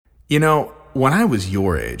You know, when I was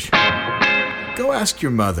your age, go ask your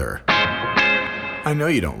mother. I know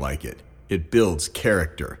you don't like it. It builds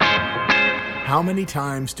character. How many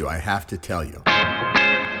times do I have to tell you?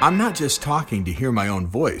 I'm not just talking to hear my own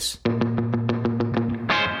voice.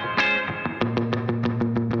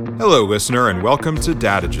 Hello, listener, and welcome to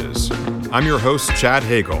Dadages. I'm your host, Chad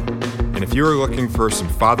Hagle, and if you are looking for some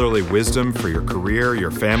fatherly wisdom for your career,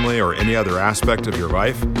 your family, or any other aspect of your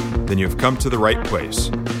life, then you've come to the right place.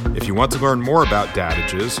 If you want to learn more about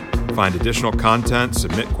Dadages, find additional content,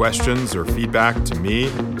 submit questions or feedback to me,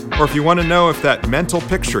 or if you want to know if that mental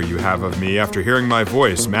picture you have of me after hearing my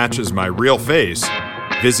voice matches my real face,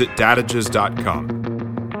 visit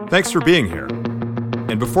dadages.com. Thanks for being here.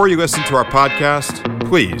 And before you listen to our podcast,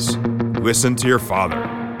 please listen to your father.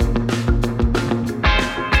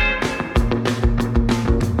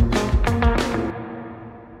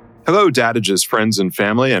 Hello, Dadages friends and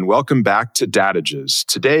family, and welcome back to Dadages.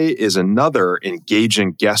 Today is another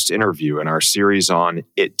engaging guest interview in our series on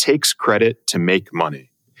It Takes Credit to Make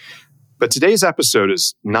Money. But today's episode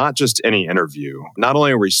is not just any interview. Not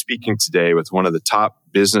only are we speaking today with one of the top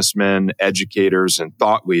businessmen, educators, and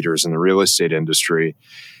thought leaders in the real estate industry,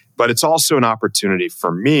 but it's also an opportunity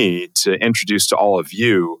for me to introduce to all of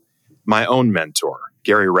you my own mentor,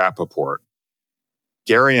 Gary Rappaport.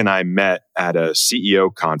 Gary and I met at a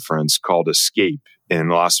CEO conference called Escape in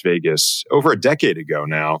Las Vegas over a decade ago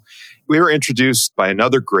now. We were introduced by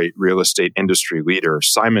another great real estate industry leader,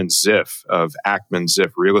 Simon Ziff of Ackman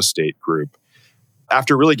Ziff Real Estate Group.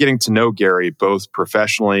 After really getting to know Gary both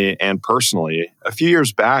professionally and personally, a few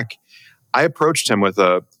years back, I approached him with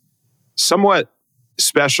a somewhat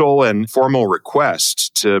special and formal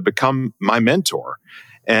request to become my mentor.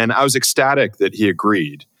 And I was ecstatic that he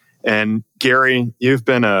agreed. And Gary, you've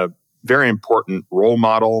been a very important role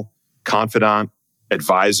model, confidant,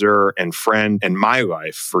 advisor, and friend in my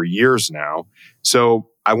life for years now. So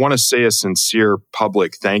I want to say a sincere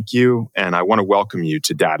public thank you, and I want to welcome you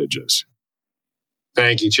to Dadages.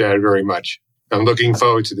 Thank you, Chad, very much. I'm looking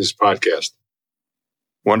forward to this podcast.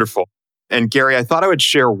 Wonderful. And Gary, I thought I would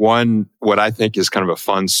share what I think is kind of a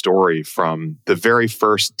fun story from the very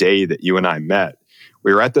first day that you and I met.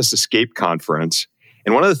 We were at this Escape conference.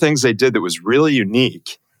 And one of the things they did that was really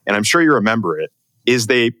unique, and I'm sure you remember it, is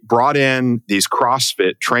they brought in these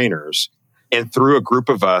CrossFit trainers and threw a group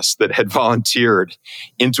of us that had volunteered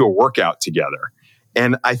into a workout together.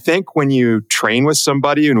 And I think when you train with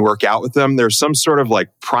somebody and work out with them, there's some sort of like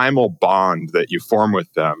primal bond that you form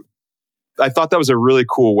with them. I thought that was a really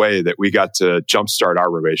cool way that we got to jumpstart our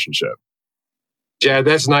relationship. Chad,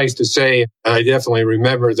 that's nice to say. I definitely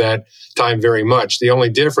remember that time very much. The only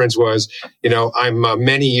difference was, I'm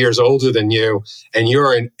many years older than you, and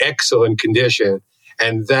you're in excellent condition.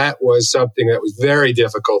 And that was something that was very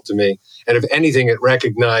difficult to me. And if anything, it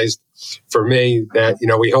recognized for me that,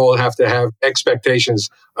 we all have to have expectations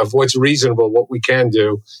of what's reasonable, what we can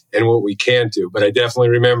do, and what we can't do. But I definitely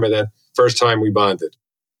remember that first time we bonded.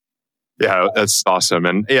 Yeah, that's awesome.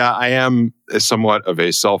 And yeah, I am somewhat of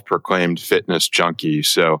a self-proclaimed fitness junkie.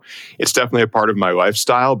 So it's definitely a part of my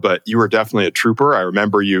lifestyle, but you were definitely a trooper. I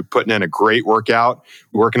remember you putting in a great workout,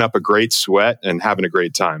 working up a great sweat, and having a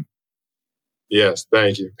great time. Yes,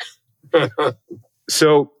 thank you.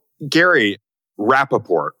 So Gary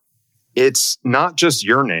Rappaport, it's not just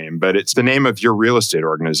your name, but it's the name of your real estate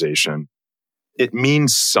organization. It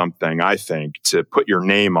means something, I think, to put your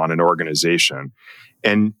name on an organization.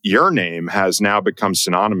 And your name has now become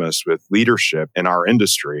synonymous with leadership in our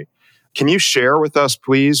industry. Can you share with us,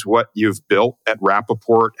 please, what you've built at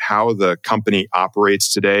Rappaport, how the company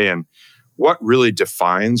operates today, and what really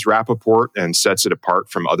defines Rappaport and sets it apart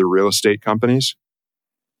from other real estate companies?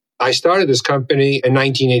 I started this company in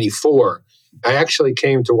 1984. I actually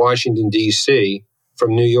came to Washington, DC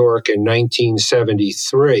from New York in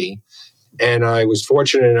 1973. And I was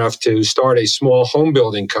fortunate enough to start a small home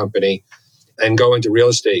building company and go into real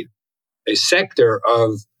estate, a sector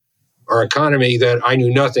of our economy that I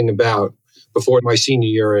knew nothing about before my senior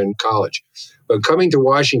year in college. But coming to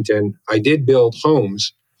Washington, I did build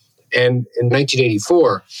homes. And in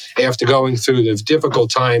 1984, after going through the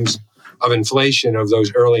difficult times of inflation of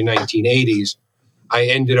those early 1980s, I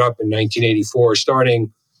ended up in 1984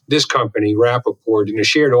 starting this company, Rappaport, in a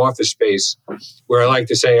shared office space where I like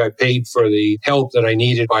to say I paid for the help that I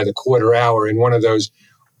needed by the quarter hour in one of those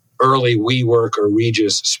early WeWork or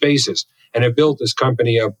Regus spaces. And I built this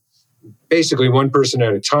company up basically one person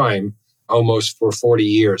at a time, almost for 40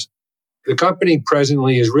 years. The company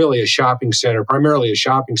presently is really a shopping center, primarily a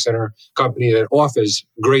shopping center company that offers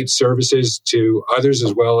great services to others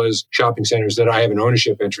as well as shopping centers that I have an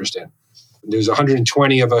ownership interest in. There's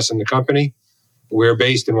 120 of us in the company, We're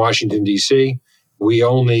based in Washington, DC. We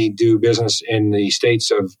only do business in the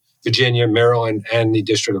states of Virginia, Maryland, and the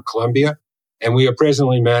District of Columbia. And we are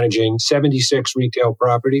presently managing 76 retail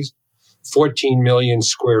properties, 14 million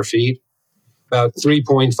square feet, about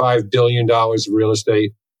 $3.5 billion of real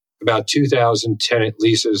estate, about 2,000 tenant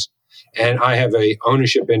leases. And I have an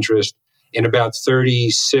ownership interest in about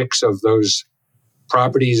 36 of those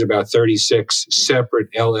properties, about 36 separate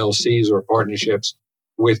LLCs or partnerships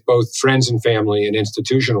with both friends and family and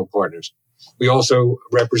institutional partners. We also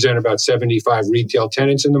represent about 75 retail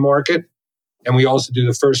tenants in the market. And we also do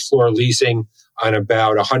the first floor leasing on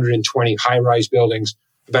about 120 high-rise buildings,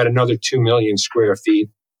 about another 2 million square feet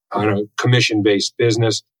on a commission-based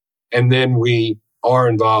business. And then we are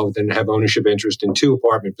involved and have ownership interest in 2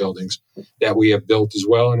 apartment buildings that we have built as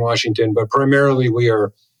well in Washington. But primarily we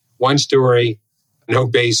are one-story, no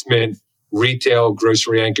basement, retail,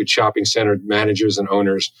 grocery-anchored shopping center managers and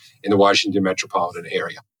owners in the Washington metropolitan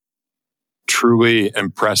area. Truly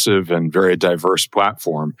impressive and very diverse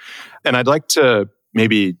platform. And I'd like to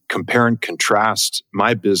maybe compare and contrast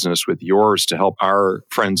my business with yours to help our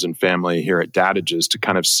friends and family here at Dadages to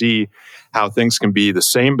kind of see how things can be the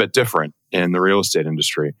same but different in the real estate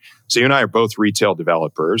industry. So you and I are both retail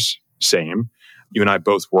developers, same. You and I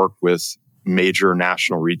both work with major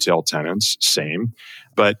national retail tenants, same.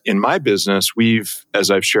 But in my business, as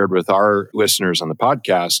I've shared with our listeners on the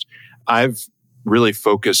podcast, I've really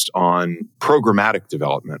focused on programmatic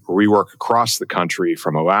development, where we work across the country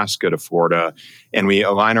from Alaska to Florida, and we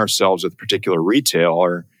align ourselves with a particular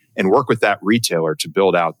retailer and work with that retailer to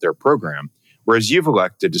build out their program. Whereas you've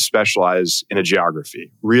elected to specialize in a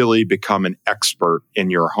geography, really become an expert in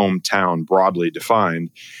your hometown, broadly defined,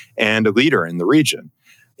 and a leader in the region.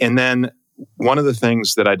 And then one of the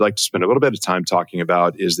things that I'd like to spend a little bit of time talking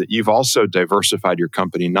about is that you've also diversified your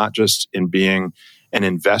company, not just in being an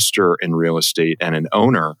investor in real estate and an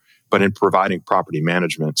owner, but in providing property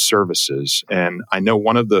management services. And I know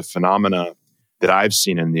one of the phenomena that I've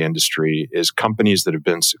seen in the industry is companies that have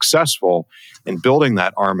been successful in building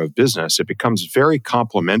that arm of business. It becomes very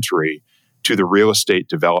complementary to the real estate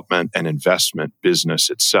development and investment business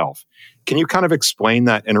itself. Can you kind of explain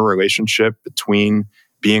that interrelationship between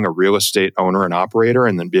being a real estate owner and operator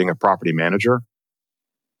and then being a property manager?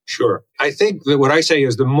 Sure. I think that what I say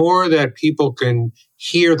is the more that people can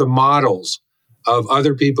hear the models of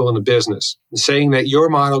other people in the business, saying that your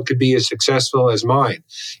model could be as successful as mine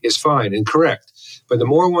is fine and correct. But the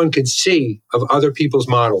more one can see of other people's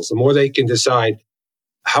models, the more they can decide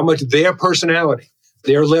how much their personality,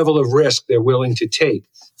 their level of risk they're willing to take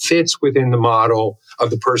fits within the model of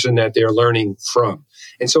the person that they're learning from.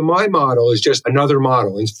 And so my model is just another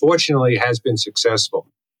model, and fortunately has been successful.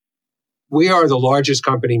 We are the largest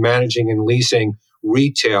company managing and leasing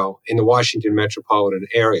retail in the Washington metropolitan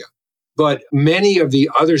area. But many of the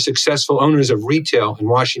other successful owners of retail in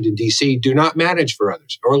Washington, D.C. do not manage for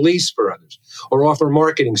others or lease for others or offer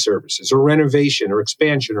marketing services or renovation or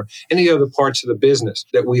expansion or any other parts of the business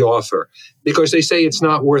that we offer because they say it's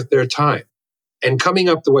not worth their time. And coming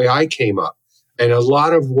up the way I came up, and a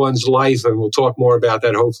lot of one's life, and we'll talk more about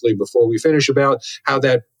that hopefully before we finish, about how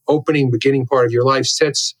that beginning part of your life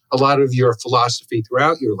sets a lot of your philosophy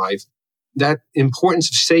throughout your life. That importance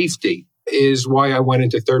of safety is why I went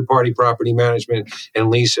into third-party property management and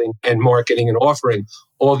leasing and marketing and offering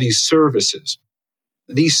all these services.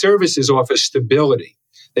 These services offer stability.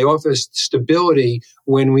 They offer stability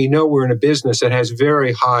when we know we're in a business that has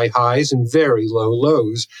very high highs and very low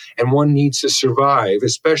lows, and one needs to survive,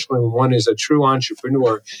 especially when one is a true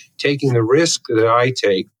entrepreneur taking the risk that I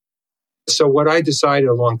take. So what I decided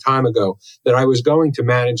a long time ago that I was going to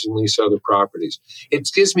manage and lease other properties. It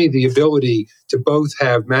gives me the ability to both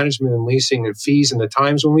have management and leasing and fees in the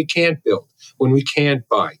times when we can't build, when we can't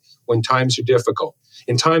buy, when times are difficult.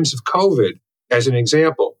 In times of COVID, as an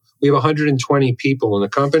example, we have 120 people in the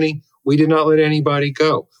company. We did not let anybody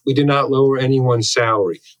go. We did not lower anyone's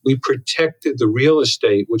salary. We protected the real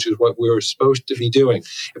estate, which is what we were supposed to be doing.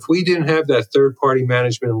 If we didn't have that third-party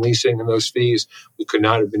management and leasing and those fees, we could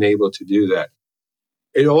not have been able to do that.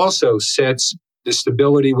 It also sets the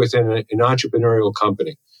stability within an entrepreneurial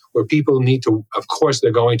company where people need to, of course,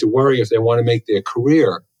 they're going to worry if they want to make their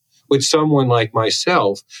career with someone like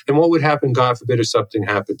myself, and what would happen, God forbid, if something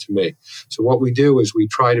happened to me. So what we do is we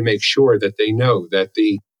try to make sure that they know that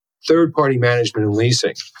the third-party management and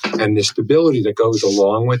leasing and the stability that goes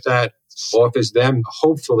along with that offers them,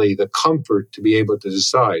 hopefully, the comfort to be able to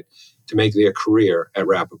decide to make their career at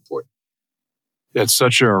Rappaport. It's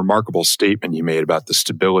such a remarkable statement you made about the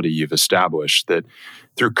stability you've established that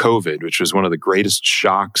through COVID, which was one of the greatest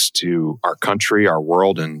shocks to our country, our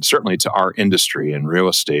world, and certainly to our industry in real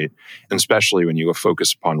estate, and especially when you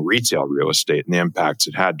focus upon retail real estate and the impacts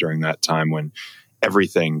it had during that time when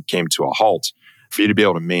everything came to a halt. For you to be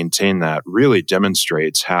able to maintain that really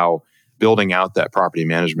demonstrates how building out that property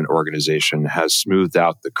management organization has smoothed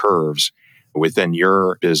out the curves within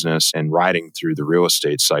your business and riding through the real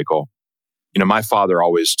estate cycle. My father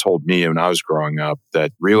always told me when I was growing up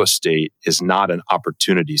that real estate is not an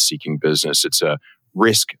opportunity-seeking business. It's a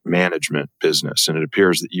risk management business. And it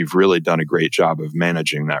appears that you've really done a great job of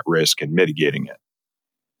managing that risk and mitigating it.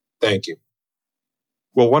 Thank you.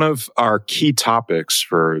 Well, one of our key topics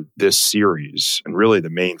for this series, and really the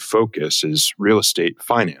main focus, is real estate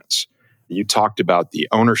finance. You talked about the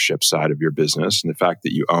ownership side of your business and the fact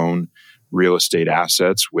that you own real estate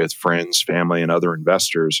assets with friends, family, and other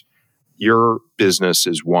investors. Your business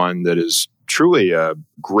is one that is truly a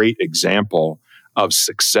great example of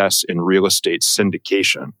success in real estate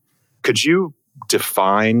syndication. Could you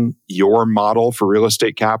define your model for real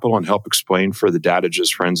estate capital and help explain for the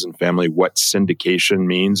Dadages friends and family what syndication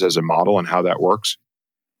means as a model and how that works?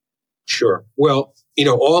 Sure. Well,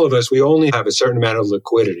 all of us, we only have a certain amount of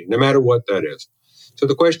liquidity, no matter what that is. So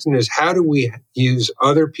the question is, how do we use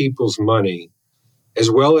other people's money as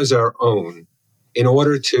well as our own in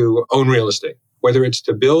order to own real estate, whether it's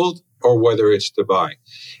to build or whether it's to buy?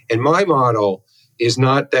 And my model is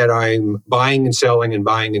not that I'm buying and selling and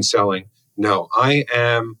buying and selling. No, I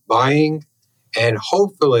am buying and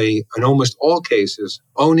hopefully, in almost all cases,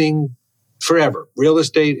 owning forever. Real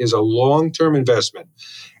estate is a long-term investment.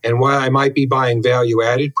 And while I might be buying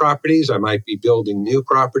value-added properties, I might be building new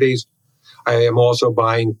properties, I am also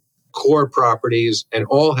buying core properties, and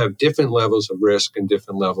all have different levels of risk and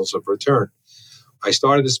different levels of return. I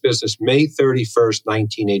started this business May 31st,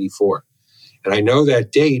 1984. And I know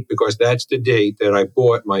that date because that's the date that I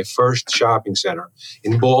bought my first shopping center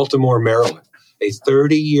in Baltimore, Maryland, a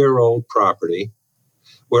 30-year-old property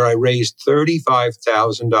where I raised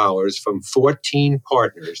 $35,000 from 14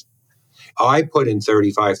 partners. I put in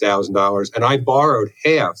 $35,000 and I borrowed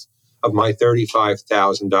half of my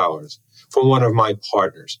 $35,000 from one of my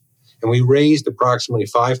partners. And we raised approximately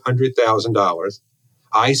 $500,000.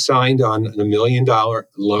 I signed on a $1 million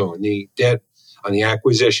loan, the debt on the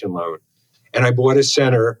acquisition loan. And I bought a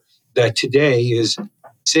center that today is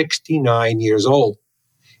 69 years old,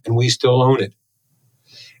 and we still own it.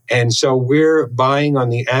 And so we're buying on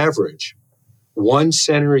the average one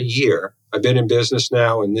center a year. I've been in business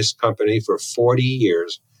now in this company for 40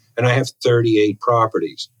 years, and I have 38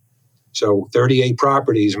 properties. So 38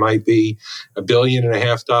 properties might be $1.5 billion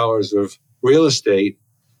of real estate,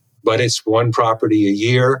 but it's one property a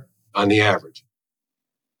year on the average.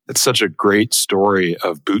 It's such a great story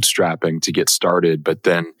of bootstrapping to get started, but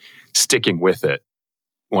then sticking with it.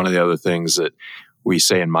 One of the other things that we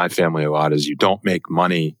say in my family a lot is you don't make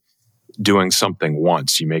money doing something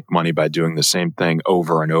once. You make money by doing the same thing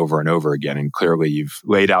over and over and over again. And clearly you've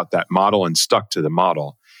laid out that model and stuck to the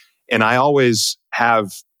model. And I always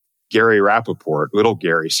have Gary Rappaport, little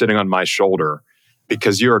Gary, sitting on my shoulder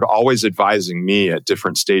because you're always advising me at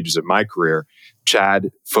different stages of my career, Chad,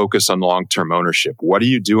 focus on long-term ownership. What are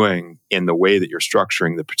you doing in the way that you're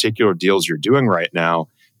structuring the particular deals you're doing right now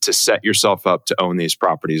to set yourself up to own these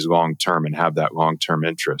properties long-term and have that long-term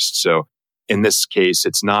interest? So in this case,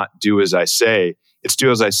 it's not do as I say, it's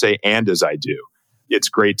do as I say and as I do. It's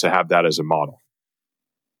great to have that as a model.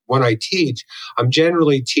 When I teach, I'm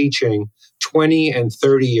generally teaching 20 and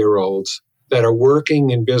 30-year-olds that are working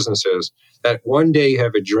in businesses that one day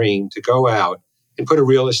have a dream to go out and put a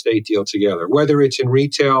real estate deal together, whether it's in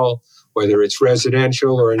retail, whether it's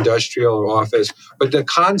residential or industrial or office. But the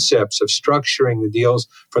concepts of structuring the deals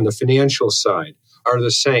from the financial side are the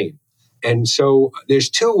same. And so there's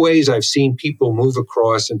two ways I've seen people move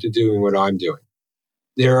across into doing what I'm doing.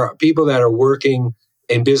 There are people that are working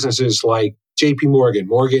in businesses like JP Morgan,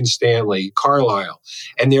 Morgan Stanley, Carlyle,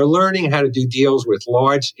 and they're learning how to do deals with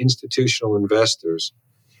large institutional investors.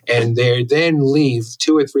 And they then leave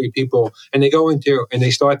 2 or 3 people and they go into and they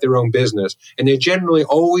start their own business. And they're generally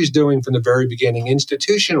always doing from the very beginning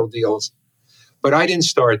institutional deals. But I didn't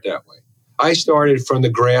start that way. I started from the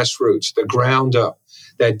grassroots, the ground up.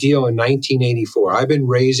 That deal in 1984. I've been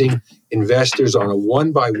raising investors on a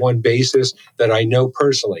one-by-one basis that I know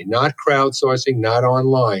personally, not crowdsourcing, not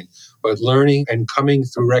online, but learning and coming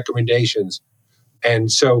through recommendations.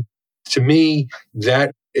 And so to me,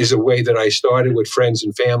 that is a way that I started with friends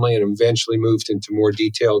and family and eventually moved into more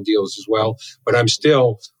detailed deals as well. But I'm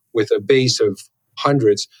still with a base of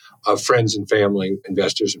hundreds of friends and family,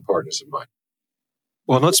 investors and partners of mine.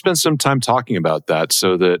 Well, let's spend some time talking about that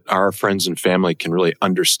so that our friends and family can really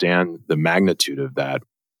understand the magnitude of that.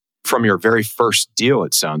 From your very first deal,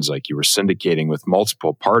 it sounds like you were syndicating with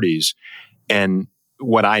multiple parties. And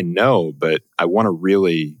what I know, but I want to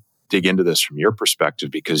really dig into this from your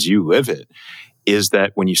perspective because you live it, is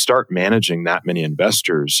that when you start managing that many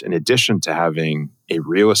investors, in addition to having a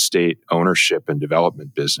real estate ownership and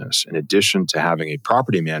development business, in addition to having a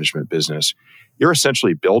property management business, you're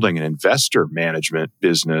essentially building an investor management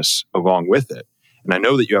business along with it. And I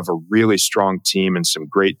know that you have a really strong team and some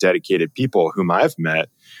great dedicated people whom I've met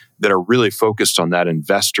that are really focused on that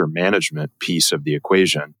investor management piece of the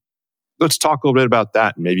equation. Let's talk a little bit about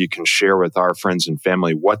that. And maybe you can share with our friends and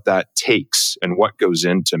family what that takes and what goes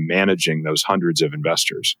into managing those hundreds of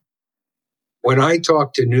investors. When I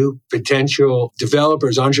talk to new potential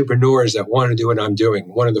developers, entrepreneurs that want to do what I'm doing,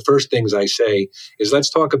 one of the first things I say is,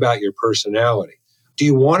 let's talk about your personality. Do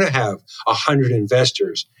you want to have 100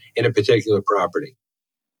 investors in a particular property?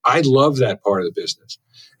 I love that part of the business.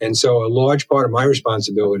 And so a large part of my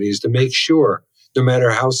responsibility is to make sure, no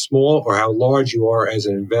matter how small or how large you are as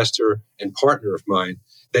an investor and partner of mine,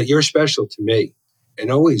 that you're special to me and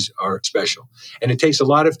always are special. And it takes a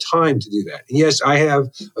lot of time to do that. And yes, I have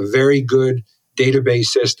a very good database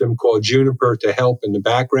system called Juniper to help in the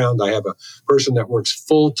background. I have a person that works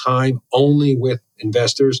full-time only with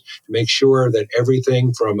investors to make sure that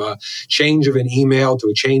everything from a change of an email to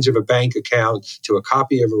a change of a bank account to a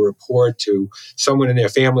copy of a report to someone in their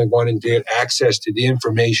family wanting to get access to the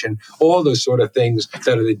information, all those sort of things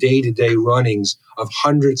that are the day-to-day runnings of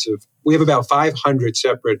we have about 500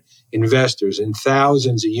 separate investors and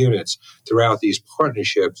thousands of units throughout these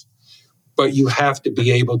partnerships. But you have to be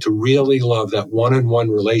able to really love that one-on-one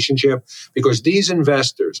relationship, because these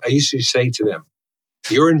investors, I used to say to them,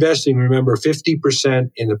 you're investing, remember,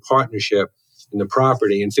 50% in the partnership, in the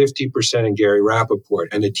property, and 50% in Gary Rappaport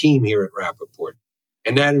and the team here at Rappaport.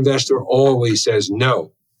 And that investor always says,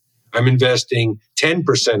 no, I'm investing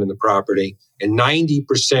 10% in the property and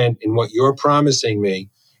 90% in what you're promising me,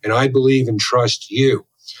 and I believe and trust you.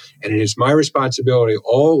 And it is my responsibility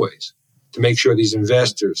always to make sure these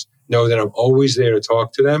investors know that I'm always there to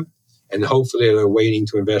talk to them, and hopefully they're waiting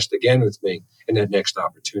to invest again with me in that next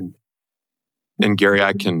opportunity. And Gary,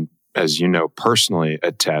 I can, as you know, personally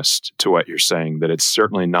attest to what you're saying, that it's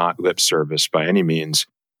certainly not lip service by any means,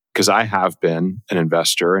 because I have been an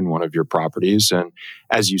investor in one of your properties. And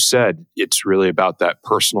as you said, it's really about that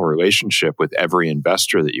personal relationship with every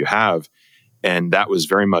investor that you have. And that was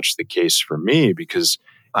very much the case for me, because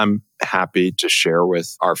I'm happy to share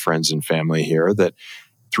with our friends and family here that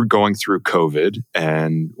through going through COVID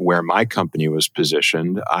and where my company was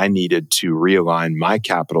positioned, I needed to realign my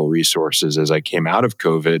capital resources as I came out of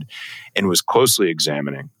COVID and was closely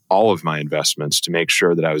examining all of my investments to make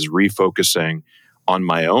sure that I was refocusing on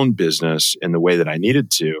my own business in the way that I needed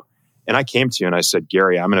to. And I came to you and I said,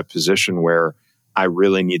 Gary, I'm in a position where I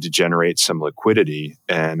really need to generate some liquidity,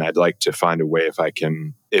 and I'd like to find a way if I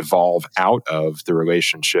can evolve out of the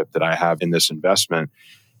relationship that I have in this investment.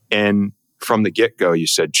 And from the get-go, you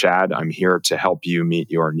said, Chad, I'm here to help you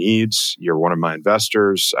meet your needs. You're one of my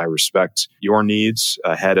investors. I respect your needs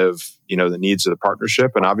ahead of, the needs of the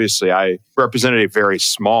partnership. And obviously, I represented a very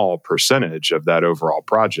small percentage of that overall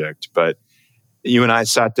project. But you and I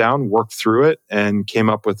sat down, worked through it, and came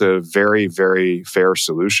up with a very, very fair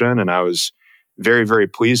solution. And I was very, very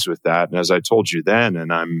pleased with that. And as I told you then,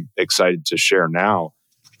 and I'm excited to share now,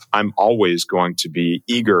 I'm always going to be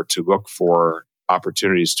eager to look for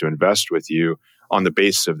opportunities to invest with you on the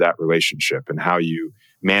basis of that relationship and how you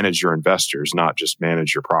manage your investors, not just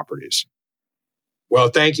manage your properties. Well,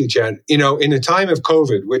 thank you, Chad. In the time of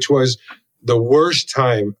COVID, which was the worst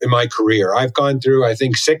time in my career, I've gone through, I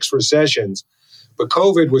think, 6 recessions, but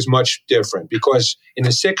COVID was much different because in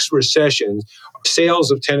the 6 recessions,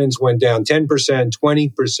 sales of tenants went down 10%,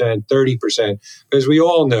 20%, 30%, because we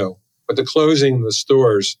all know, with the closing of the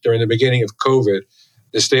stores during the beginning of COVID,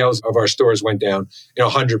 the sales of our stores went down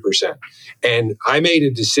 100%. And I made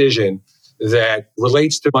a decision that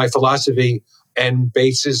relates to my philosophy and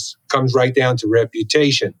basis comes right down to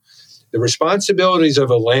reputation. The responsibilities of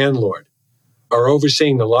a landlord are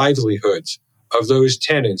overseeing the livelihoods of those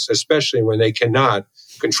tenants, especially when they cannot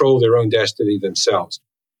control their own destiny themselves.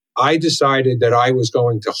 I decided that I was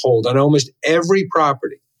going to hold on almost every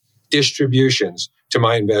property distributions to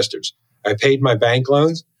my investors. I paid my bank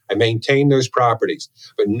loans. I maintain those properties,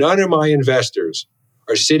 but none of my investors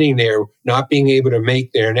are sitting there not being able to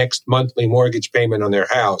make their next monthly mortgage payment on their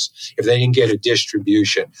house if they didn't get a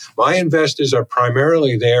distribution. My investors are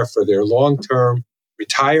primarily there for their long-term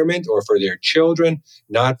retirement or for their children,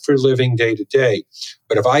 not for living day to day.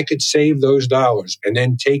 But if I could save those dollars and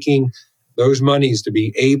then taking those monies to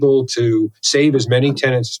be able to save as many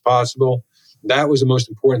tenants as possible, that was the most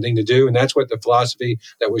important thing to do. And that's what the philosophy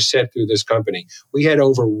that was set through this company. We had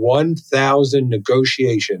over 1,000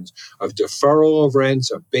 negotiations of deferral of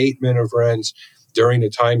rents, abatement of rents during the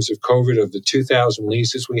times of COVID, of the 2,000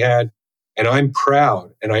 leases we had. And I'm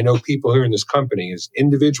proud, and I know people here in this company as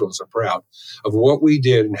individuals are proud of what we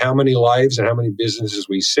did and how many lives and how many businesses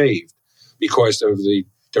we saved because of the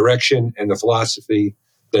direction and the philosophy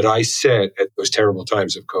that I set at those terrible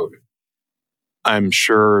times of COVID. I'm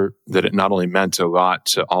sure that it not only meant a lot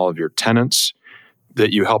to all of your tenants,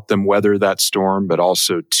 that you helped them weather that storm, but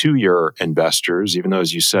also to your investors, even though,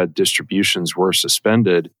 as you said, distributions were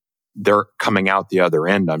suspended. They're coming out the other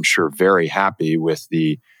end, I'm sure, very happy with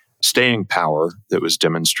the staying power that was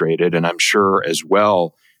demonstrated. And I'm sure as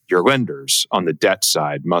well, your lenders on the debt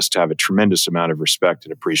side must have a tremendous amount of respect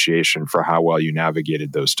and appreciation for how well you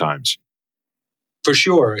navigated those times. For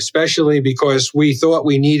sure, especially because we thought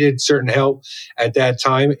we needed certain help at that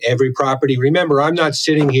time. Every property, remember, I'm not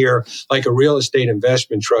sitting here like a real estate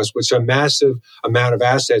investment trust with a massive amount of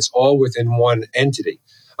assets all within one entity.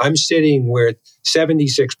 I'm sitting with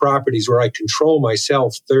 76 properties where I control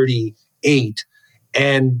myself 38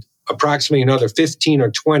 and approximately another 15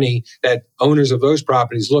 or 20 that owners of those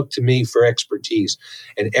properties look to me for expertise.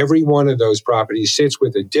 And every one of those properties sits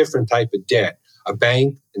with a different type of debt. A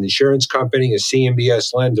bank, an insurance company, a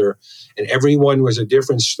CMBS lender, and everyone was a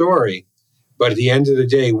different story. But at the end of the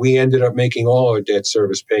day, we ended up making all our debt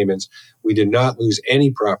service payments. We did not lose any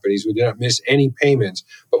properties. We did not miss any payments,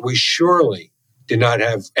 but we surely did not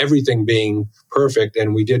have everything being perfect.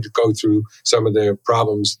 And we did go through some of the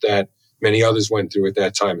problems that many others went through at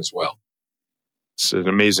that time as well. It's an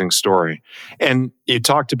amazing story. And you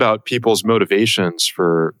talked about people's motivations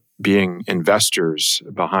for being investors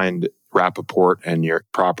behind Rappaport and your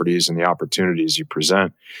properties and the opportunities you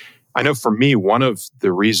present. I know for me, one of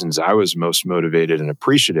the reasons I was most motivated and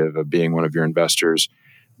appreciative of being one of your investors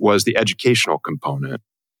was the educational component.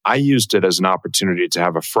 I used it as an opportunity to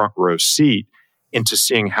have a front row seat into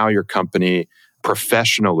seeing how your company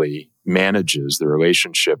professionally manages the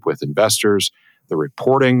relationship with investors, the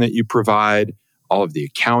reporting that you provide, all of the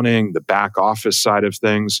accounting, the back office side of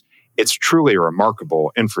things. It's truly a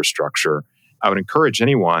remarkable infrastructure. I would encourage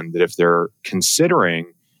anyone that if they're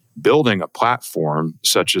considering building a platform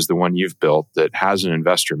such as the one you've built that has an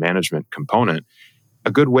investor management component,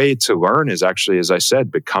 a good way to learn is actually, as I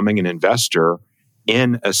said, becoming an investor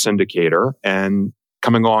in a syndicator and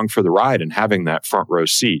coming along for the ride and having that front row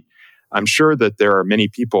seat. I'm sure that there are many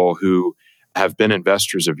people who have been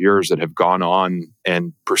investors of yours that have gone on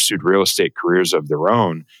and pursued real estate careers of their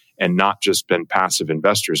own and not just been passive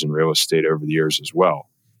investors in real estate over the years as well.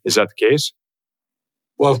 Is that the case?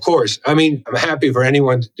 Well, of course. I mean, I'm happy for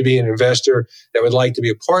anyone to be an investor that would like to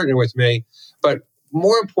be a partner with me. But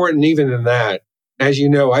more important even than that, as you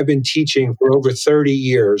know, I've been teaching for over 30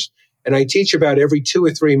 years, and I teach about every 2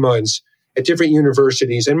 or 3 months at different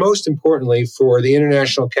universities, and most importantly, for the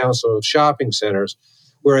International Council of Shopping Centers,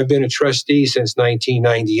 where I've been a trustee since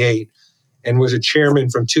 1998 and was a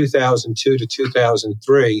chairman from 2002 to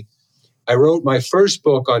 2003. I wrote my first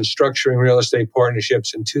book on structuring real estate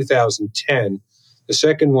partnerships in 2010, the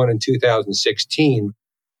second one in 2016.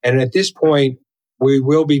 And at this point, we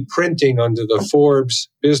will be printing under the Forbes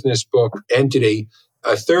business book entity.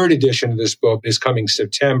 A third edition of this book is coming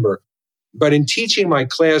September. But in teaching my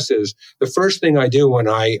classes, the first thing I do when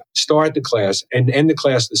I start the class and end the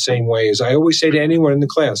class the same way is I always say to anyone in the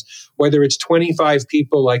class, whether it's 25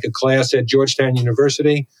 people like a class at Georgetown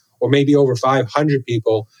University or maybe over 500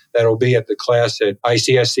 people that will be at the class at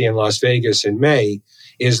ICSC in Las Vegas in May,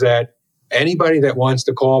 is that anybody that wants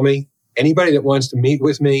to call me, anybody that wants to meet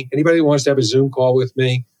with me, anybody that wants to have a Zoom call with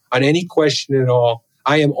me on any question at all,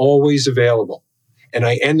 I am always available. And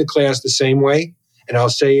I end the class the same way. And I'll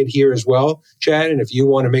say it here as well, Chad. And if you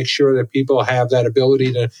want to make sure that people have that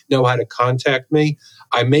ability to know how to contact me,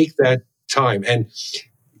 I make that time. And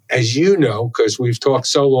as you know, because we've talked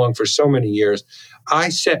so long for so many years, I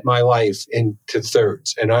set my life into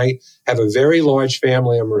thirds. And I have a very large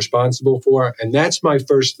family I'm responsible for. And that's my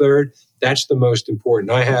first third. That's the most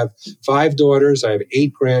important. I have 5 daughters. I have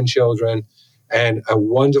 8 grandchildren and a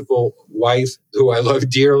wonderful wife who I love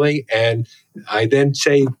dearly. And I then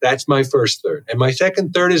say, that's my first third. And my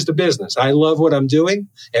second third is the business. I love what I'm doing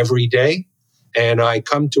every day. And I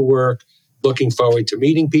come to work looking forward to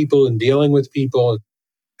meeting people and dealing with people.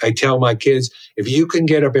 I tell my kids, if you can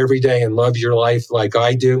get up every day and love your life like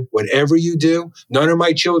I do, whatever you do, none of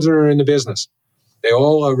my children are in the business. They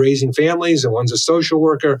all are raising families, and one's a social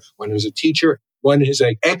worker, one is a teacher, one is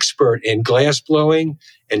an expert in glass blowing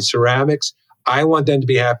and ceramics. I want them to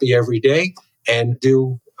be happy every day and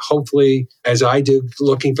do, hopefully, as I do,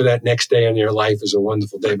 looking for that next day in their life is a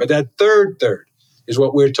wonderful day. But that third is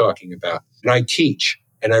what we're talking about. And I teach,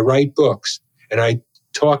 and I write books, and I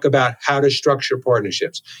talk about how to structure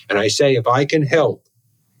partnerships. And I say, if I can help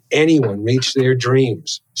anyone reach their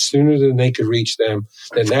dreams sooner than they could reach them,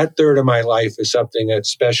 then that third of my life is something that's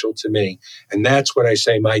special to me. And that's what I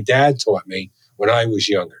say my dad taught me when I was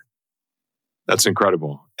younger. That's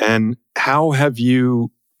incredible. And how have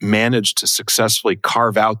you managed to successfully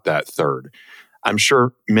carve out that third? I'm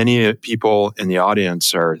sure many people in the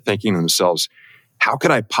audience are thinking to themselves, how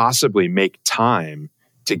could I possibly make time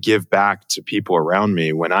to give back to people around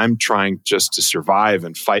me when I'm trying just to survive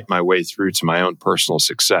and fight my way through to my own personal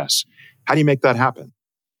success? How do you make that happen?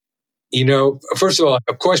 First of all,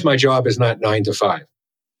 of course, my job is not 9 to 5.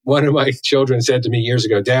 One of my children said to me years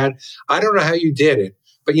ago, Dad, I don't know how you did it,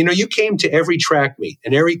 but you came to every track meet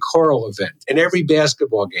and every choral event and every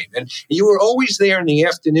basketball game. And you were always there in the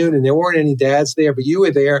afternoon, and there weren't any dads there, but you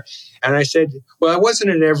were there. And I said, well, I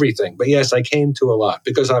wasn't at everything, but yes, I came to a lot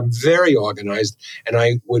because I'm very organized, and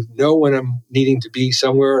I would know when I'm needing to be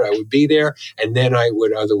somewhere, I would be there. And then I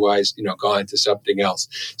would otherwise, go on to something else.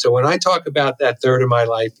 So when I talk about that third of my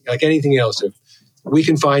life, like anything else, if we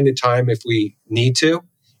can find the time if we need to,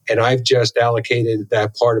 and I've just allocated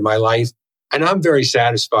that part of my life. And I'm very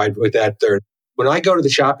satisfied with that third. When I go to the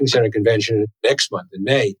shopping center convention next month in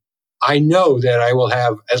May, I know that I will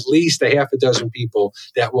have at least a half a dozen people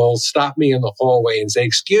that will stop me in the hallway and say,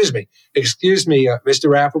 excuse me, Mr.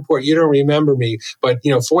 Rappaport, you don't remember me, but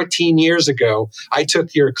 14 years ago, I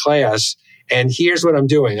took your class, and here's what I'm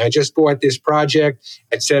doing. I just bought this project,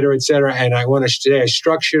 et cetera, and I want to say I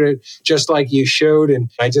structured it just like you showed,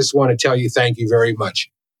 and I just want to tell you thank you very much.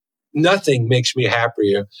 Nothing makes me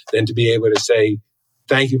happier than to be able to say,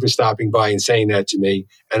 thank you for stopping by and saying that to me.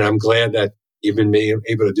 And I'm glad that you've been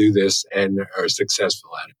able to do this and are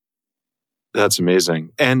successful at it. That's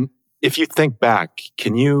amazing. And if you think back,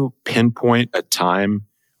 can you pinpoint a time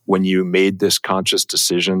when you made this conscious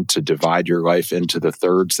decision to divide your life into the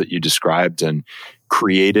thirds that you described and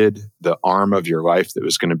created the arm of your life that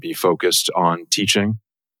was going to be focused on teaching?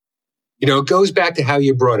 It goes back to how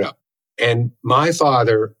you brought up. And my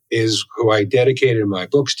father is who I dedicated my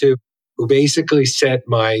books to, who basically set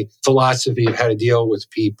my philosophy of how to deal with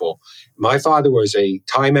people. My father was a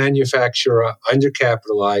tie manufacturer,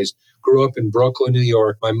 undercapitalized, grew up in Brooklyn, New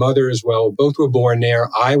York. My mother as well. Both were born there.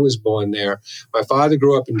 I was born there. My father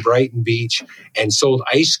grew up in Brighton Beach and sold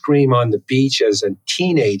ice cream on the beach as a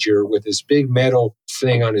teenager with this big metal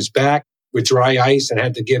thing on his back with dry ice, and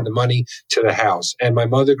had to give the money to the house. And my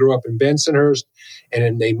mother grew up in Bensonhurst, and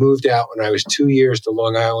then they moved out when I was 2 years to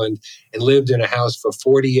Long Island and lived in a house for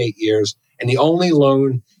 48 years. And the only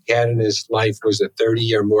loan he had in his life was a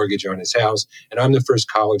 30-year mortgage on his house. And I'm the first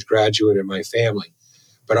college graduate in my family.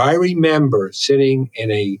 But I remember sitting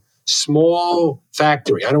in a small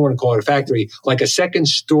factory, I don't want to call it a factory, like a second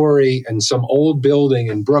story in some old building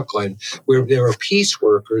in Brooklyn where there were piece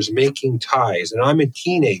workers making ties. And I'm a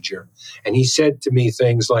teenager. And he said to me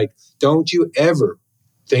things like, don't you ever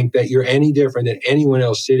think that you're any different than anyone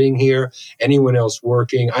else sitting here, anyone else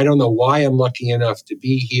working. I don't know why I'm lucky enough to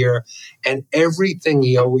be here. And everything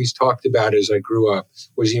he always talked about as I grew up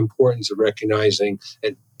was the importance of recognizing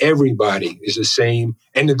that everybody is the same.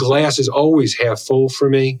 And the glass is always half full for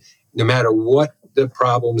me. No matter what the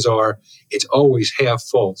problems are, it's always half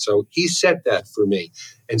full. So he set that for me.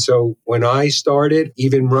 And so when I started,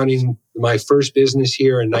 even running my first business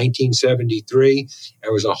here in 1973, I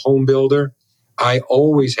was a home builder. I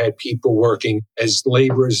always had people working as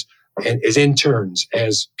laborers and as interns,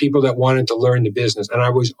 as people that wanted to learn the business. And I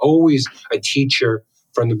was always a teacher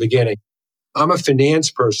from the beginning. I'm a finance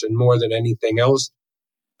person more than anything else.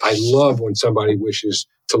 I love when somebody wishes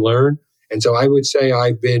to learn. And so I would say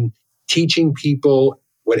I've been teaching people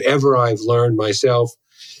whatever I've learned myself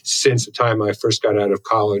since the time I first got out of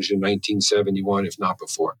college in 1971, if not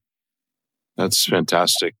before. That's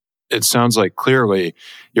fantastic. It sounds like clearly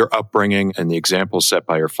your upbringing and the example set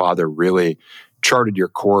by your father really charted your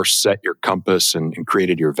course, set your compass, and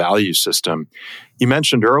created your value system. You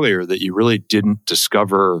mentioned earlier that you really didn't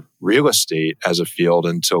discover real estate as a field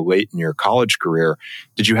until late in your college career.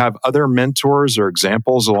 Did you have other mentors or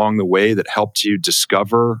examples along the way that helped you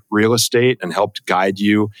discover real estate and helped guide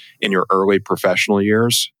you in your early professional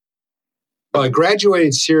years? Well, I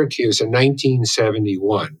graduated Syracuse in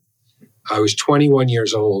 1971. I was 21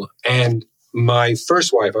 years old, and my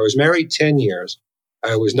first wife, I was married 10 years,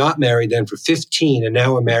 I was not married then for 15, and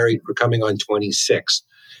now I'm married for coming on 26.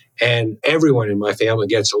 And everyone in my family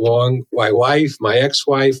gets along. My wife, my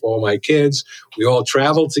ex-wife, all my kids, we all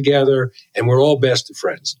travel together, and we're all best of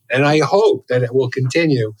friends. And I hope that it will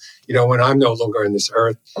continue, when I'm no longer on this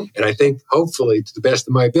earth. And I think, hopefully, to the best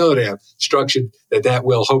of my ability, I've structured that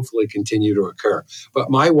will hopefully continue to occur.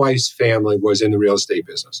 But my wife's family was in the real estate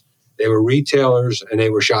business. They were retailers, and they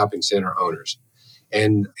were shopping center owners.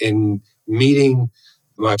 And in meeting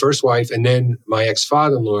my first wife and then my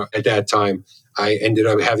ex-father-in-law at that time, I ended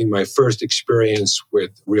up having my first experience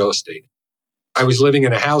with real estate. I was living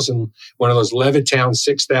in a house in one of those Levittown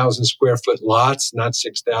 6,000 square foot lots, not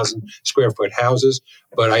 6,000 square foot houses,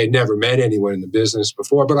 but I had never met anyone in the business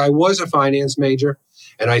before. But I was a finance major,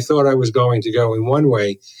 and I thought I was going to go in one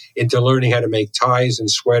way into learning how to make ties and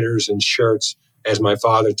sweaters and shirts, as my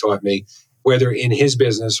father taught me, whether in his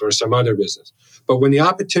business or some other business. But when the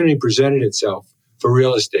opportunity presented itself for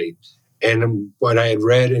real estate, and what I had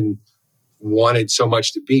read and wanted so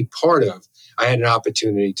much to be part of, I had an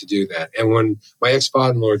opportunity to do that. And when my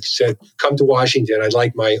ex-father-in-law said, come to Washington, I'd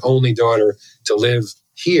like my only daughter to live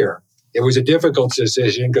here. It was a difficult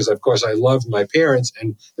decision because, of course, I loved my parents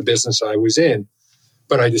and the business I was in,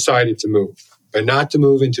 but I decided to move. But not to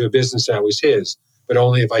move into a business that was his, but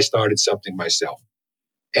only if I started something myself.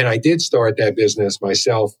 And I did start that business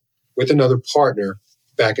myself with another partner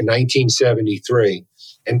back in 1973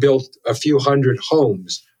 and built a few hundred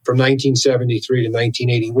homes from 1973 to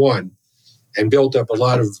 1981, and built up a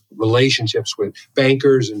lot of relationships with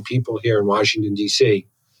bankers and people here in Washington, D.C.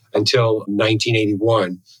 until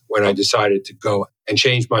 1981, when I decided to go and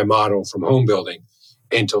change my model from home building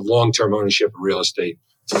into long-term ownership of real estate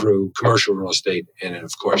through commercial real estate and,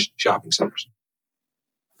 of course, shopping centers.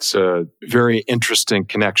 It's a very interesting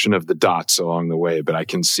connection of the dots along the way, but I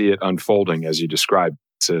can see it unfolding as you described.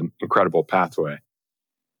 It's an incredible pathway.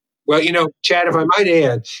 Well, Chad, if I might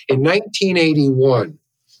add, in 1981,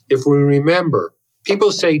 if we remember,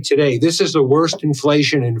 people say today, this is the worst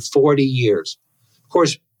inflation in 40 years. Of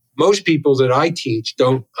course, most people that I teach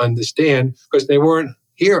don't understand because they weren't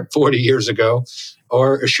here 40 years ago,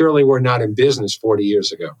 or surely were not in business 40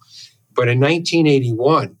 years ago. But in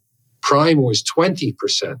 1981, prime was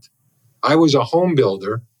 20%. I was a home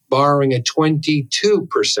builder borrowing at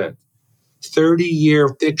 22%. 30-year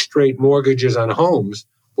fixed-rate mortgages on homes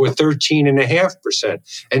were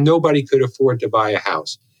 13.5%, and nobody could afford to buy a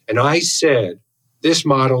house. And I said, this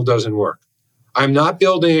model doesn't work. I'm not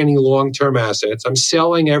building any long-term assets. I'm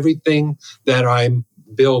selling everything that I'm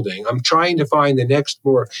building. I'm trying to find the next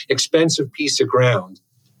more expensive piece of ground.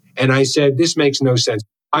 And I said, this makes no sense.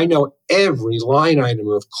 I know every line item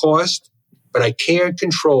of cost, but I can't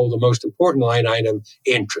control the most important line item,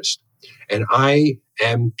 interest. And I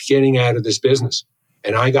am getting out of this business.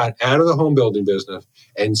 And I got out of the home building business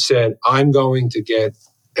and said, I'm going to get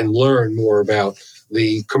and learn more about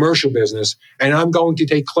the commercial business. And I'm going to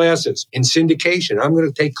take classes in syndication. I'm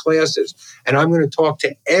going to take classes and I'm going to talk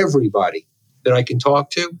to everybody that I can talk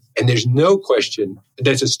to. And there's no question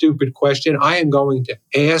that's a stupid question. I am going to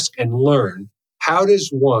ask and learn, how does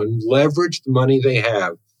one leverage the money they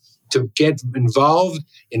have to get involved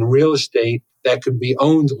in real estate that could be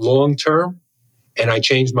owned long-term? And I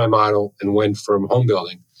changed my model and went from home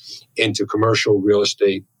building into commercial real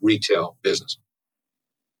estate retail business.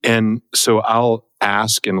 And so I'll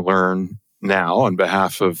ask and learn now on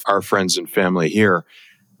behalf of our friends and family here,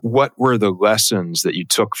 what were the lessons that you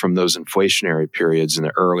took from those inflationary periods in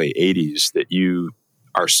the early 80s that you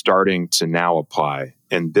are starting to now apply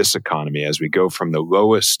in this economy as we go from the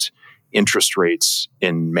lowest interest rates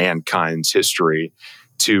in mankind's history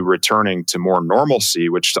to returning to more normalcy,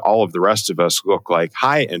 which to all of the rest of us look like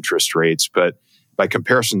high interest rates, but by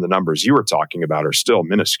comparison, the numbers you were talking about are still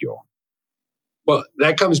minuscule. Well,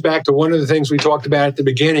 that comes back to one of the things we talked about at the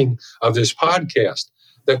beginning of this podcast,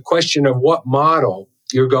 the question of what model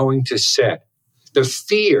you're going to set. The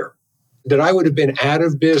fear that I would have been out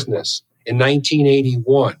of business in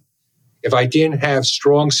 1981 if I didn't have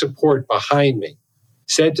strong support behind me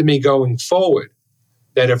said to me going forward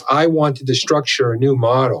that if I wanted to structure a new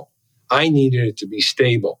model, I needed it to be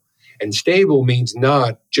stable. And stable means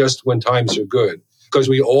not just when times are good, because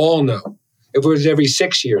we all know if it was every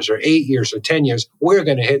 6 years or 8 years or 10 years, we're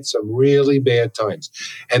going to hit some really bad times.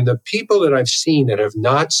 And the people that I've seen that have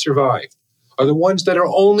not survived are the ones that are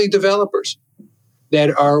only developers that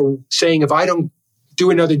are saying, if I don't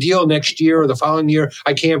do another deal next year or the following year,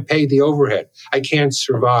 I can't pay the overhead. I can't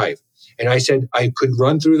survive. And I said, I could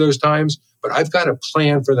run through those times, but I've got a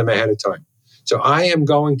plan for them ahead of time. So I am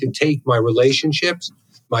going to take my relationships,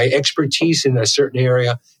 my expertise in a certain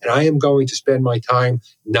area, and I am going to spend my time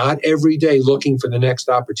not every day looking for the next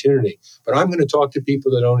opportunity, but I'm going to talk to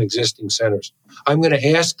people that own existing centers. I'm going to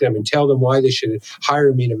ask them and tell them why they should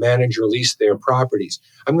hire me to manage or lease their properties.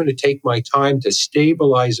 I'm going to take my time to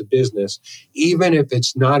stabilize a business, even if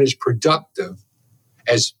it's not as productive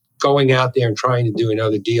as going out there and trying to do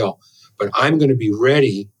another deal. But I'm going to be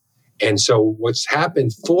ready. And so what's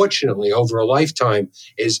happened, fortunately, over a lifetime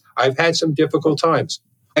is I've had some difficult times.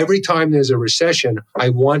 Every time there's a recession, I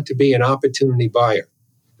want to be an opportunity buyer.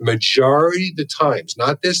 The majority of the times,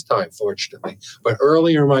 not this time, fortunately, but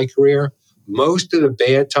earlier in my career, most of the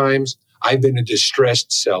bad times, I've been a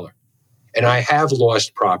distressed seller. And I have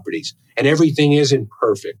lost properties. And everything isn't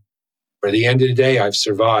perfect. But at the end of the day, I've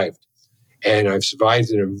survived. And I've survived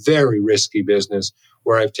in a very risky business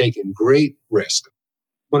where I've taken great risk.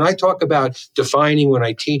 When I talk about defining, when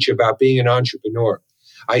I teach about being an entrepreneur,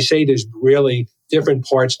 I say there's really different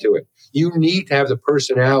parts to it. You need to have the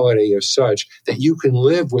personality of such that you can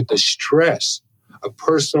live with the stress of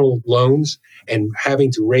personal loans and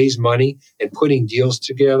having to raise money and putting deals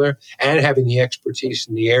together and having the expertise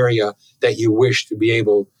in the area that you wish to be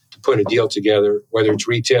able to put a deal together, whether it's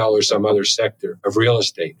retail or some other sector of real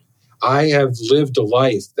estate. I have lived a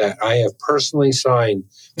life that I have personally signed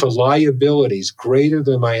for liabilities greater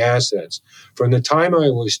than my assets from the time I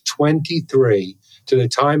was 23 to the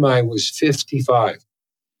time I was 55.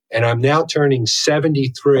 And I'm now turning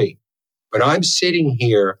 73. But I'm sitting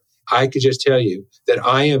here, I could just tell you that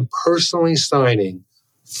I am personally signing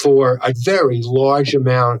for a very large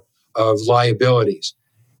amount of liabilities.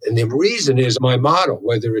 And the reason is my model,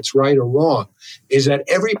 whether it's right or wrong, is that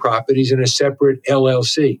every property is in a separate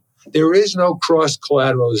LLC. There is no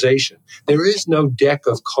cross-collateralization. There is no deck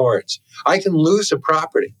of cards. I can lose a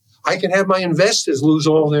property. I can have my investors lose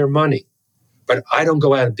all their money, but I don't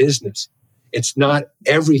go out of business. It's not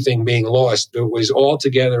everything being lost. It was all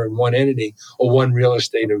together in one entity or one real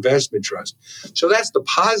estate investment trust. So that's the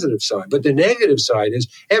positive side. But the negative side is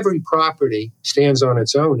every property stands on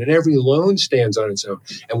its own and every loan stands on its own.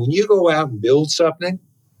 And when you go out and build something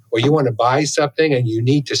or you want to buy something and you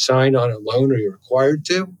need to sign on a loan or you're required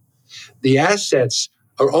to, the assets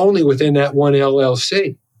are only within that one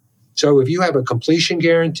LLC. So if you have a completion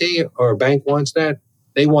guarantee or a bank wants that,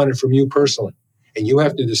 they want it from you personally. And you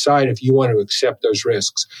have to decide if you want to accept those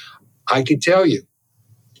risks. I can tell you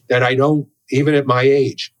that I don't, even at my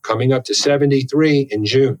age, coming up to 73 in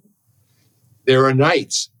June, there are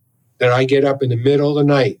nights that I get up in the middle of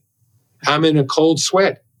the night. I'm in a cold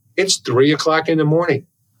sweat. It's 3 o'clock in the morning.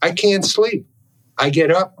 I can't sleep. I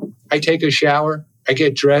get up, I take a shower, I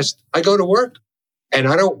get dressed, I go to work. And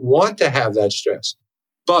I don't want to have that stress.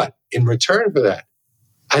 But in return for that,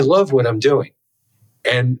 I love what I'm doing.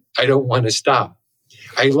 And I don't want to stop.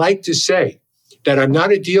 I like to say that I'm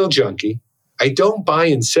not a deal junkie. I don't buy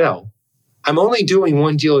and sell. I'm only doing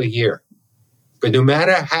one deal a year. But no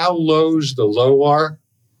matter how lows the low are,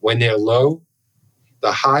 when they're low,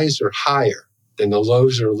 the highs are higher than the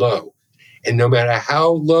lows are low. And no matter how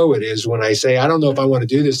low it is, when I say, I don't know if I want to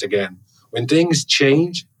do this again, when things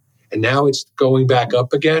change and now it's going back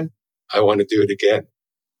up again, I want to do it again.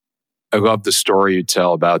 I love the story you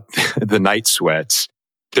tell about the night sweats.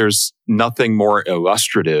 There's nothing more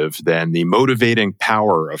illustrative than the motivating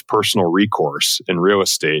power of personal recourse in real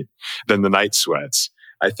estate than the night sweats.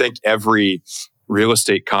 I think every real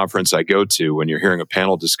estate conference I go to, when you're hearing a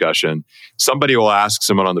panel discussion, somebody will ask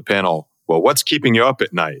someone on the panel, well, what's keeping you up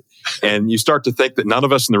at night? And you start to think that none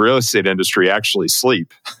of us in the real estate industry actually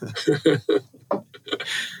sleep.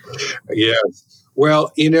 Yeah.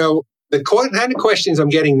 Well, the kind of questions I'm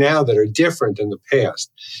getting now that are different than the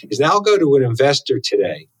past is now I'll go to an investor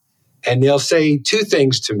today and they'll say two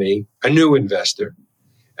things to me, a new investor.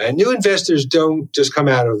 And new investors don't just come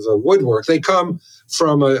out of the woodwork. They come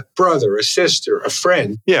from a brother, a sister, a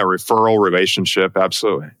friend. Yeah, referral relationship,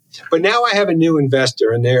 absolutely. But now I have a new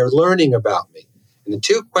investor and they're learning about me. And the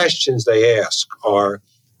two questions they ask are,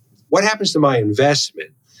 what happens to my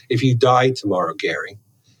investment if you die tomorrow, Gary?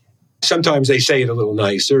 Sometimes they say it a little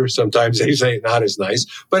nicer. Sometimes they say it not as nice,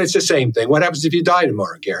 but it's the same thing. What happens if you die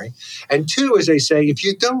tomorrow, Gary? And two is they say, if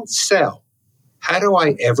you don't sell, how do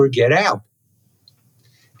I ever get out?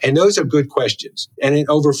 And those are good questions. And in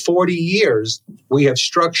over 40 years, we have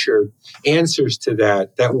structured answers to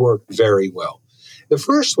that work very well. The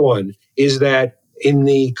first one is that in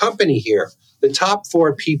the company here, the top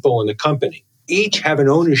 4 people in the company each have an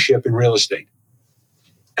ownership in real estate.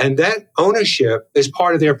 And that ownership is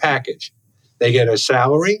part of their package. They get a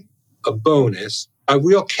salary, a bonus, a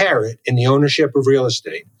real carrot in the ownership of real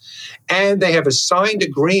estate. And they have a signed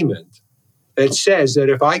agreement that says that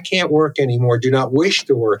if I can't work anymore, do not wish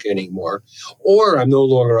to work anymore, or I'm no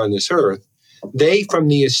longer on this earth, they from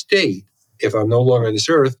the estate, if I'm no longer on this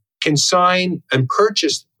earth, can sign and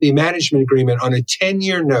purchase the management agreement on a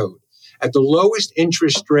 10-year note at the lowest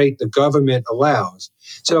interest rate the government allows.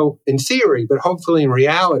 So in theory, but hopefully in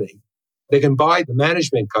reality, they can buy the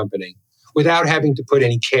management company without having to put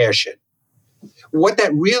any cash in. What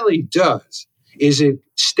that really does is it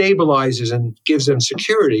stabilizes and gives them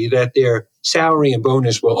security that their salary and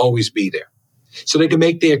bonus will always be there. So they can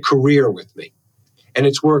make their career with me. And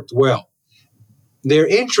it's worked well. Their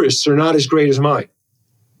interests are not as great as mine,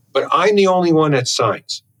 but I'm the only one that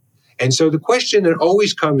signs. And so the question that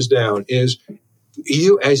always comes down is,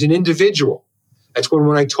 you as an individual, that's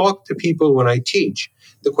when I talk to people, when I teach,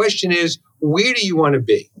 the question is, where do you want to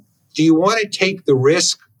be? Do you want to take the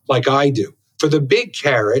risk like I do for the big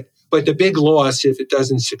carrot, but the big loss if it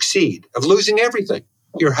doesn't succeed, of losing everything,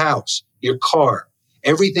 your house, your car,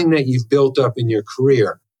 everything that you've built up in your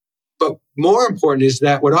career? But more important is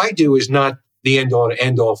that what I do is not the end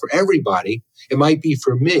all for everybody. It might be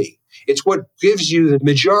for me. It's what gives you the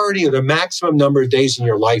majority or the maximum number of days in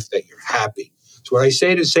your life that you're happy. So when I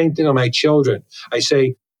say the same thing to my children, I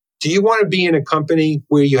say, do you want to be in a company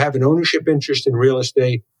where you have an ownership interest in real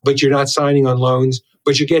estate, but you're not signing on loans,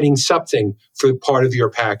 but you're getting something for part of your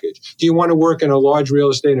package? Do you want to work in a large real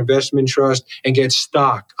estate investment trust and get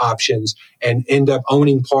stock options and end up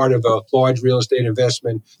owning part of a large real estate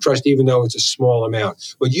investment trust, even though it's a small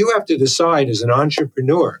amount? What you have to decide as an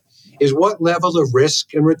entrepreneur is what level of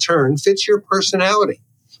risk and return fits your personality.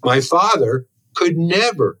 My father could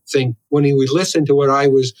never think, when he would listen to what I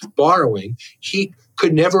was borrowing, he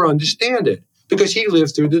could never understand it because he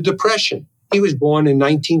lived through the Depression. He was born in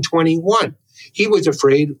 1921. He was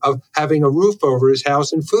afraid of having a roof over his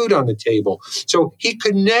house and food on the table. So he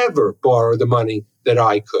could never borrow the money that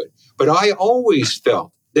I could. But I always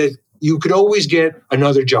felt that you could always get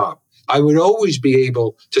another job. I would always be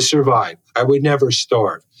able to survive. I would never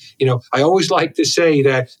starve. I always like to say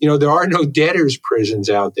that, there are no debtors' prisons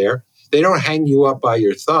out there. They don't hang you up by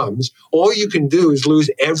your thumbs. All you can do is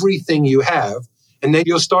lose everything you have, and then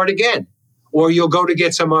you'll start again, or you'll go to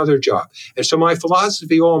get some other job. And so my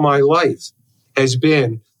philosophy all my life has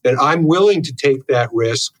been that I'm willing to take that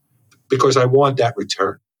risk because I want that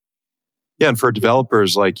return. Yeah, and for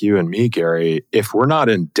developers like you and me, Gary, if we're not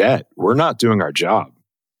in debt, we're not doing our job.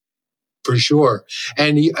 For sure.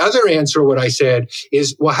 And the other answer, what I said,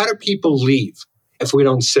 is, well, how do people leave if we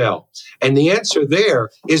don't sell? And the answer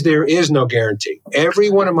there is no guarantee.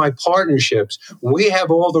 Every one of my partnerships, we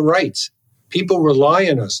have all the rights. People rely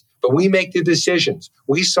on us, but we make the decisions.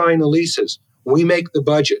 We sign the leases. We make the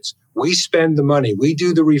budgets. We spend the money. We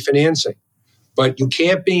do the refinancing. But you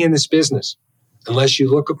can't be in this business unless you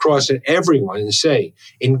look across at everyone and say,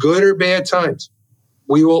 in good or bad times,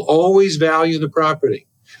 we will always value the property.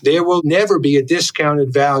 There will never be a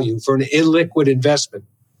discounted value for an illiquid investment.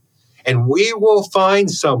 And we will find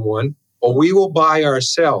someone, or we will buy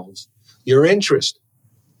ourselves, your interest.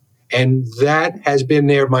 And that has been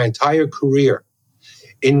there my entire career.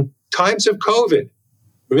 In times of COVID,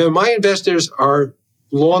 remember, my investors are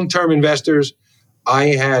long-term investors. I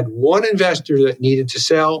had one investor that needed to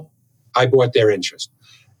sell. I bought their interest.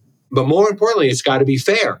 But more importantly, it's got to be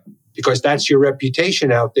fair, because that's your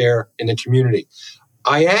reputation out there in the community.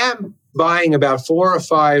 I am buying about 4 or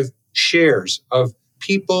 5 shares of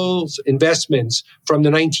people's investments from the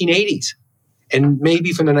 1980s and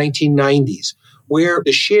maybe from the 1990s, where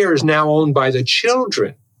the share is now owned by the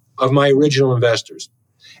children of my original investors.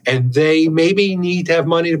 And they maybe need to have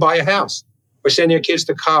money to buy a house or send their kids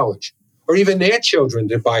to college, or even their children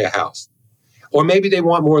to buy a house. Or maybe they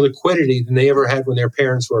want more liquidity than they ever had when their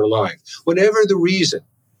parents were alive. Whatever the reason,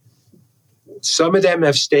 some of them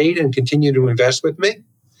have stayed and continued to invest with me,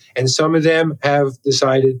 and some of them have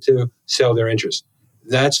decided to sell their interest.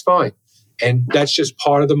 That's fine. And that's just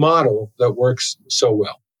part of the model that works so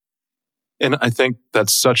well. And I think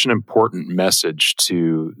that's such an important message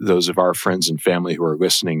to those of our friends and family who are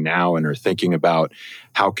listening now and are thinking about,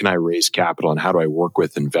 how can I raise capital and how do I work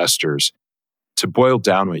with investors? To boil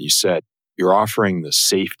down what you said, you're offering the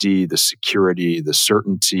safety, the security, the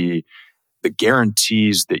certainty, the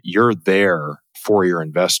guarantees that you're there for your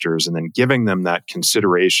investors, and then giving them that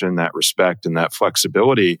consideration, that respect, and that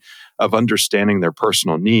flexibility of understanding their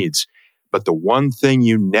personal needs. But the one thing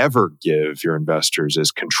you never give your investors is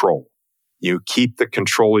control. You keep the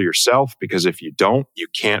control yourself, because if you don't, you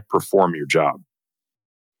can't perform your job.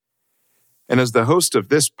 And as the host of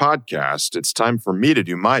this podcast, it's time for me to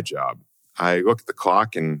do my job. I look at the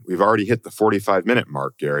clock and we've already hit the 45-minute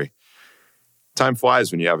mark, Gary. Time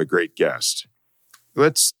flies when you have a great guest.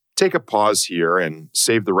 Let's take a pause here and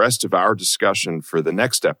save the rest of our discussion for the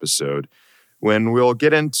next episode, when we'll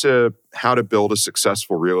get into how to build a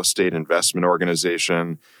successful real estate investment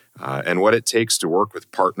organization and what it takes to work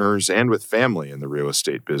with partners and with family in the real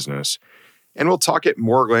estate business. And we'll talk at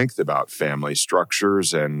more length about family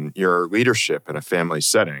structures and your leadership in a family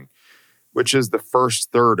setting, which is the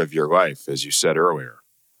first third of your life, as you said earlier.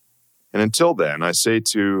 And until then, I say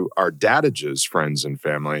to our Dadages friends and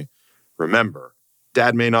family, remember,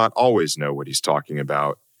 Dad may not always know what he's talking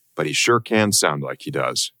about, but he sure can sound like he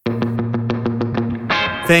does.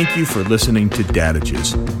 Thank you for listening to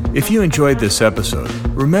Dadages. If you enjoyed this episode,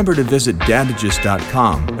 remember to visit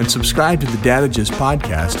dadages.com and subscribe to the Dadages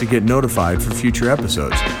podcast to get notified for future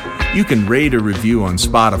episodes. You can rate or review on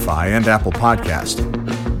Spotify and Apple Podcast.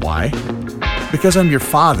 Why? Because I'm your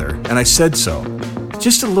father, and I said so.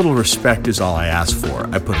 Just a little respect is all I ask for.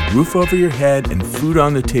 I put a roof over your head and food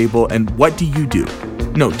on the table, and what do you do?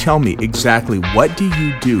 No, tell me exactly what do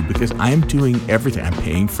you do, because I am doing everything. I'm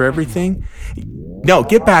paying for everything. No,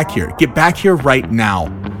 get back here. Get back here right now.